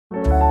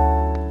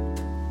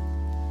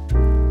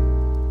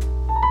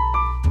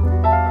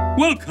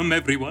Welcome,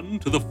 everyone,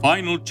 to the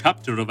final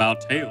chapter of our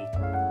tale.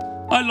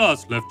 I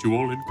last left you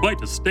all in quite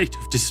a state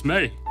of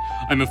dismay.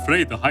 I'm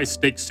afraid the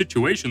high-stakes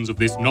situations of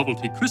this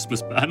novelty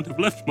Christmas band have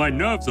left my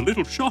nerves a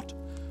little shot.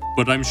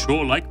 But I'm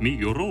sure, like me,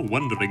 you're all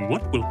wondering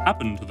what will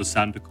happen to the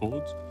Santa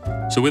Claus.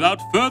 So without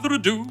further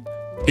ado,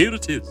 here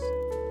it is,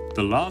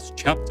 the last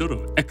chapter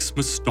of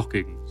Xmas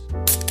Stockings.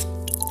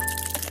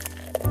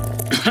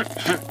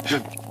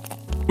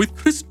 With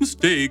Christmas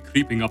Day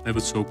creeping up ever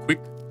so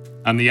quick,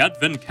 and the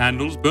Advent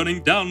candles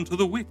burning down to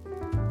the wick,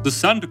 the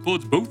Santa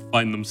Claus both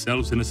find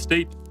themselves in a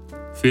state,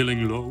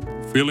 feeling low,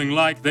 feeling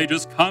like they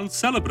just can't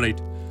celebrate.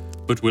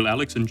 But will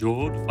Alex and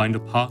George find a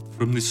path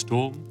from this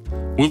storm?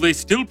 Will they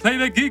still play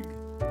their gig?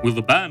 Will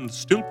the band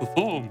still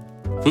perform?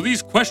 For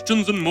these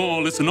questions and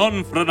more, listen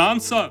on for an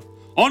answer.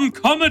 On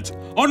Comet,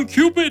 on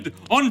Cupid,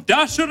 on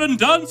Dasher and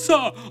Dancer,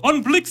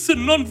 on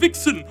Blixen, on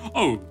Vixen.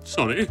 Oh,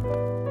 sorry,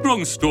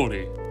 wrong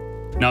story.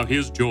 Now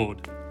here's George,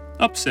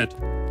 upset.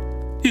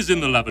 He's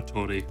in the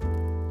lavatory.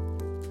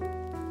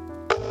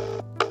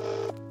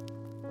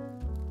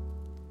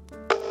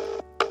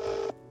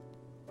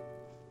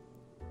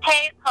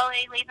 Hey, it's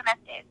Holly. Leave a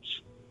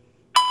message.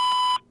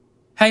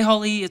 Hey,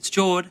 Holly, it's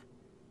George.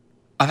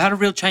 I've had a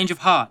real change of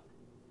heart.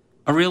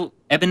 A real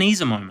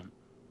Ebenezer moment.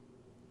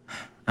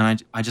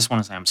 And I just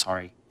want to say I'm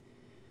sorry.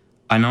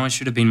 I know I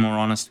should have been more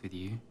honest with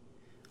you.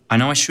 I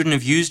know I shouldn't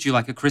have used you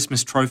like a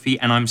Christmas trophy,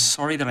 and I'm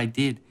sorry that I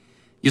did.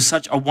 You're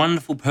such a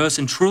wonderful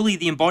person, truly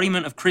the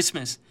embodiment of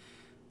Christmas.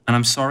 And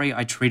I'm sorry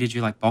I treated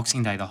you like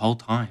Boxing Day the whole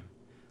time.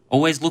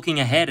 Always looking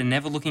ahead and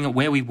never looking at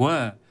where we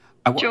were.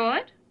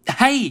 George?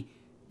 Hey,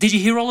 did you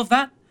hear all of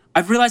that?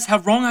 I've realized how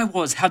wrong I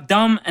was, how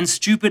dumb and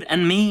stupid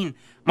and mean.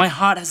 My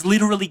heart has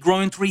literally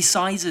grown 3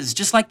 sizes,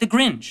 just like the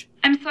Grinch.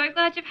 I'm so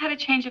glad you've had a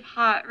change of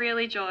heart,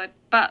 really, George.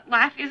 But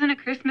life isn't a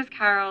Christmas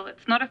carol.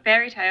 It's not a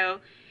fairy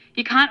tale.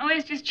 You can't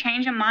always just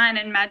change your mind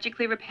and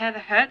magically repair the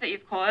hurt that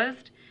you've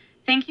caused.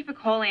 Thank you for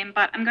calling,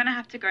 but I'm going to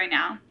have to go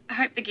now. I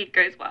hope the gig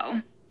goes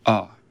well.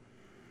 Oh,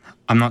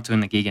 I'm not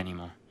doing the gig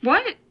anymore.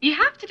 What? You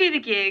have to do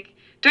the gig.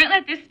 Don't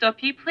let this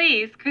stop you,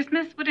 please.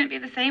 Christmas wouldn't be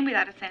the same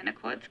without a Santa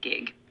Claus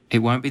gig. It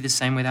won't be the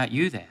same without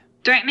you there.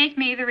 Don't make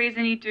me the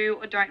reason you do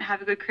or don't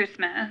have a good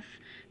Christmas.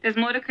 There's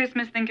more to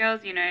Christmas than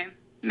girls, you know.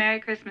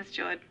 Merry Christmas,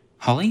 George.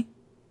 Holly?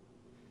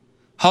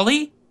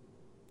 Holly?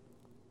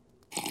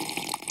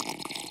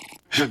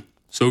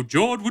 So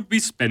George would be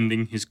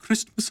spending his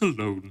Christmas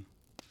alone.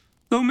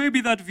 Though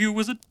maybe that view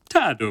was a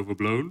tad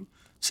overblown.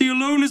 See,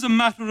 alone is a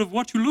matter of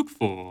what you look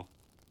for.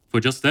 For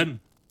just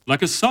then,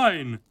 like a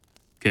sign,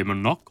 came a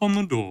knock on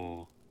the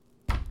door.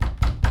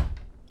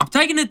 I'm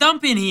taking a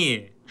dump in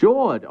here.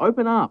 George,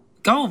 open up.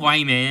 Go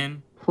away,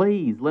 man.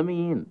 Please, let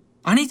me in.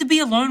 I need to be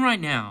alone right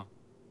now.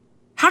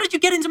 How did you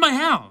get into my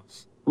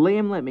house?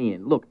 Liam, let me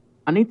in. Look,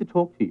 I need to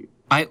talk to you.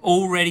 I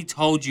already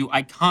told you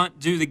I can't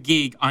do the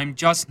gig. I'm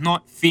just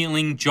not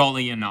feeling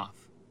jolly enough.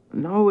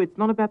 No, it's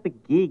not about the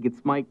gig.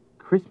 It's my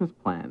Christmas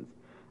plans.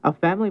 Our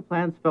family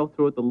plans fell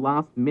through at the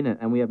last minute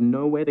and we have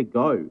nowhere to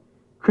go.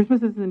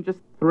 Christmas is in just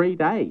 3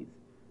 days.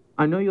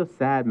 I know you're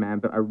sad, man,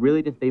 but I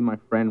really just need my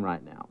friend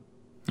right now.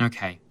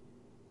 Okay.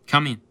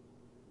 Come in.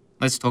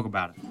 Let's talk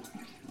about it.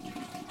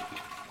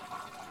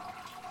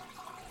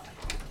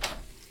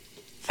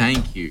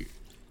 Thank you.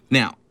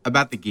 Now,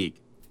 about the gig.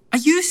 Are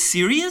you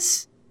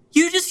serious?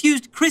 You just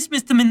used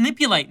Christmas to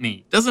manipulate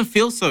me. Doesn't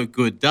feel so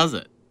good, does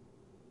it?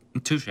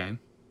 Touche.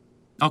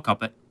 I'll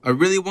cop it. I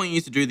really want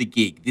you to do the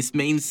gig. This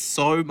means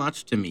so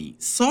much to me.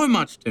 So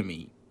much to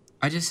me.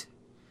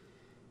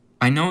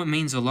 I know it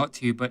means a lot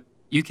to you, but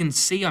you can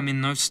see I'm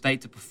in no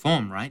state to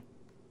perform, right?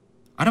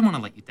 I don't want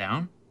to let you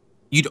down.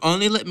 You'd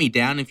only let me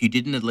down if you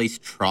didn't at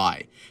least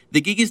try.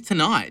 The gig is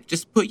tonight.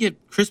 Just put your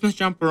Christmas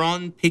jumper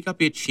on, pick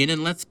up your chin,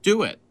 and let's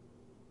do it.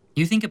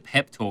 You think a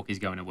pep talk is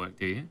going to work,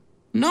 do you?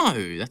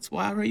 No, that's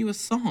why I wrote you a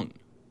song.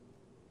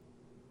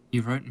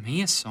 You wrote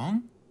me a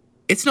song?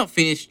 It's not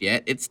finished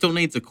yet. It still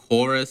needs a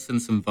chorus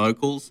and some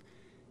vocals.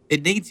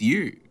 It needs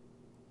you.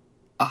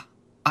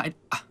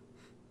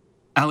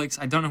 Alex,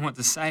 I don't know what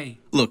to say.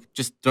 Look,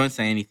 just don't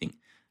say anything.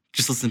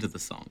 Just listen to the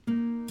song.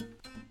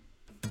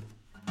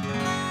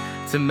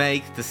 To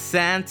make the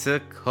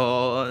Santa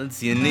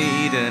chords, you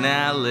need an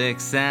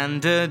Alex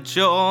and a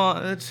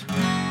George.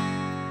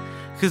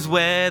 'Cause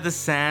we're the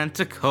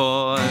Santa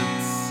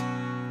chords.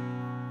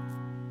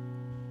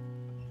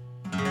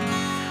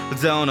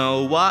 Don't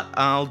know what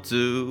I'll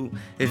do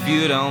if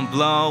you don't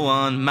blow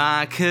on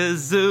my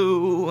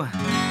kazoo.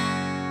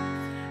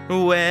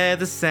 We're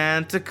the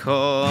Santa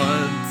chords.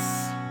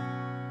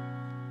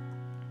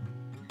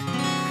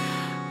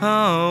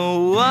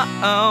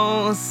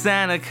 Oh,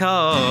 Santa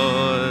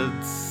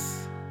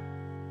chords.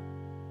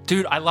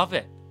 Dude, I love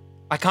it.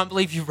 I can't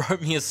believe you wrote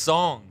me a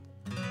song.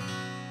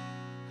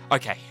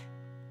 Okay.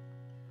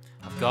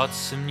 I've got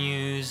some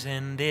news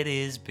and it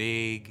is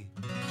big.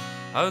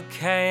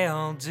 Okay,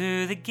 I'll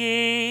do the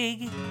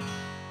gig.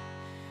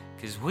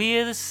 'Cause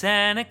we're the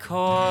Santa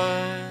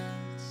chords.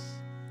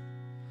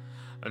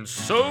 And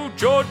so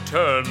George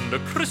turned a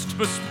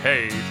Christmas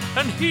page,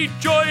 and he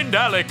joined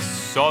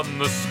Alex on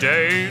the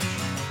stage.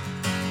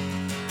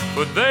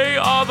 for they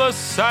are the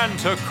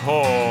Santa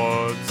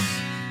Claus.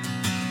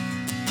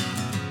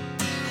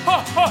 Ho,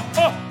 ho,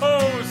 ho,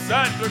 ho,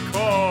 Santa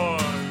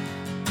Claus!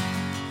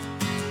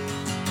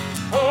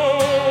 Ho,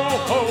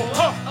 ho,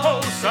 ho,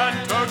 ho,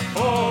 Santa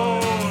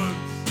Claus!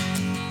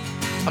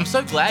 I'm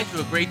so glad you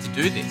agreed to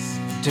do this.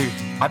 Dude,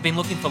 I've been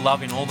looking for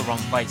love in all the wrong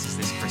places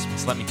this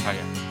Christmas, let me tell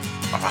you.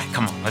 All right,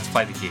 come on, let's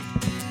play the gig.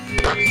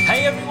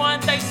 Hey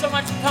everyone, thanks so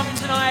much for coming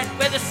tonight.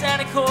 We're the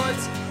Santa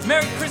Claus.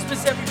 Merry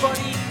Christmas,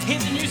 everybody.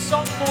 Here's a new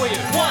song for you.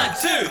 1,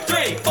 2,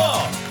 3, 4.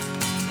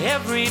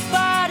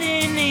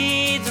 Everybody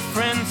needs a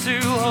friend to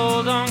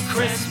hold on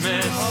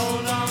Christmas.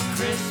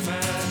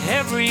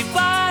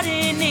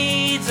 Everybody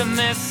needs a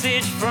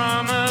message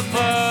from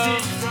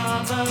above.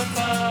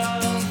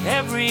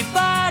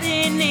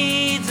 Everybody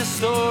needs a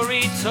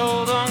story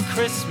told on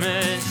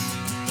Christmas.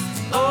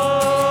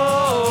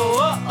 Oh,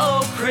 oh,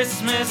 oh,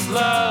 Christmas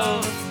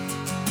love.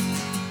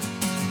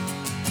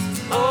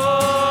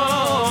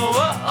 Oh,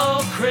 oh,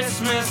 oh,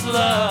 Christmas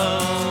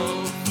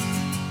love.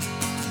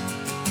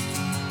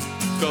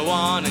 Go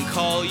on and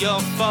call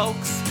your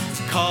folks,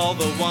 call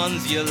the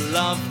ones you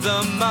love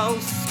the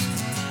most,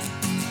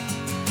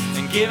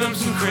 And give them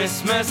some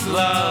Christmas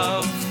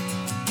love.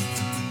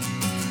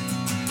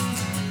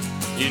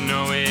 You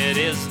know it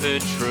is the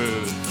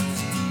truth,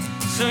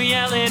 so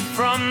yell it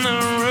from the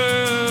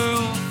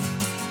roof.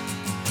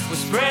 We're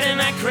spreading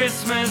that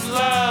Christmas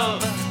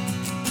love.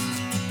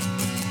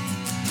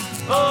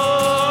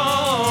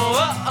 Oh,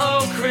 oh,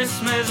 oh,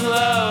 Christmas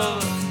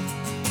love.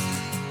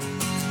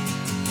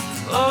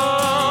 Oh,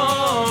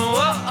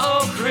 oh,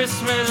 oh,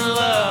 Christmas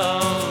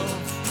love.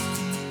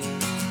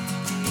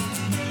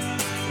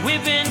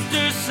 We've been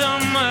through so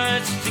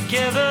much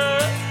together,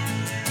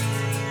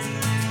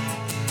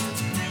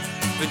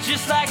 but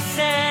just like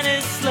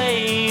Santa's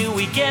sleigh,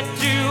 we get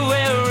through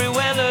every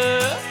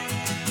weather.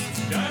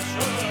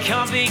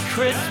 Can't be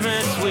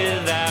Christmas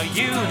without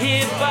you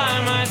here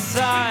by my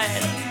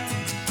side.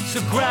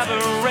 So grab a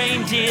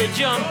reindeer,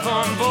 jump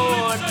on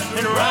board,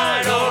 and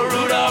ride, oh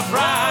Rudolph,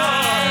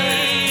 ride.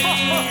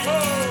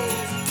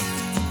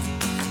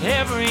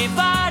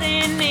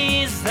 Everybody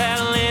needs that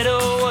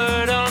little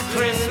word on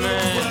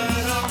Christmas.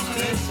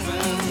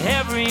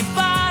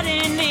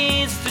 Everybody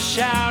needs to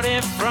shout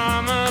it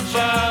from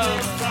above.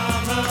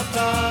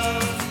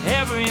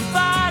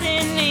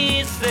 Everybody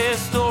needs their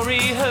story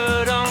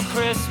heard on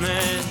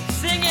Christmas.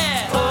 Sing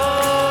it!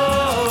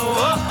 Oh,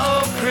 oh,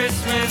 oh,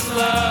 Christmas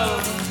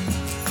love.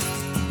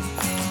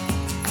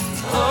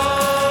 Oh,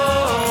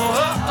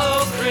 oh,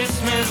 oh,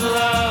 Christmas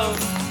love.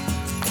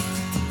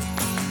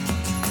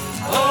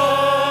 Oh,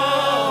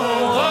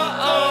 oh,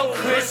 oh,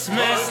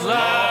 Christmas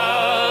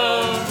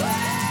love.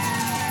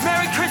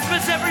 Merry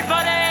Christmas,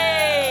 everybody!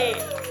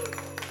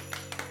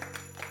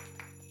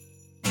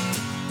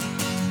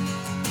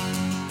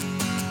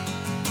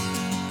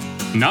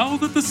 Now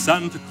that the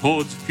Santa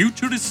Claus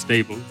future is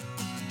stable,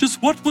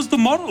 just what was the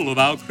moral of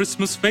our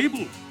Christmas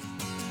fable?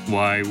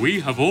 Why, we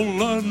have all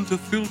learned to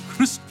fill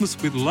Christmas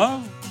with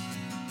love.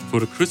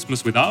 For a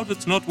Christmas without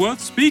it's not worth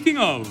speaking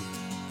of.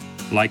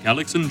 Like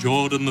Alex and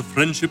Jordan, the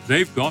friendship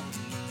they've got,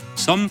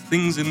 some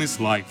things in this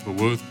life are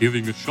worth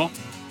giving a shot.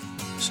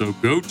 So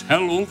go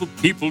tell all the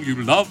people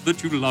you love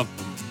that you love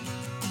them,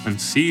 and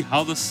see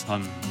how the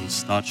sun will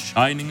start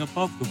shining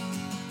above them.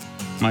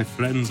 My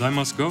friends, I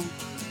must go.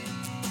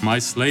 My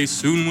sleigh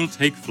soon will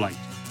take flight.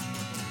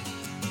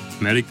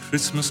 Merry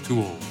Christmas to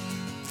all,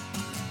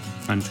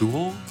 and to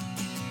all,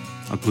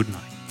 a good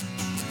night.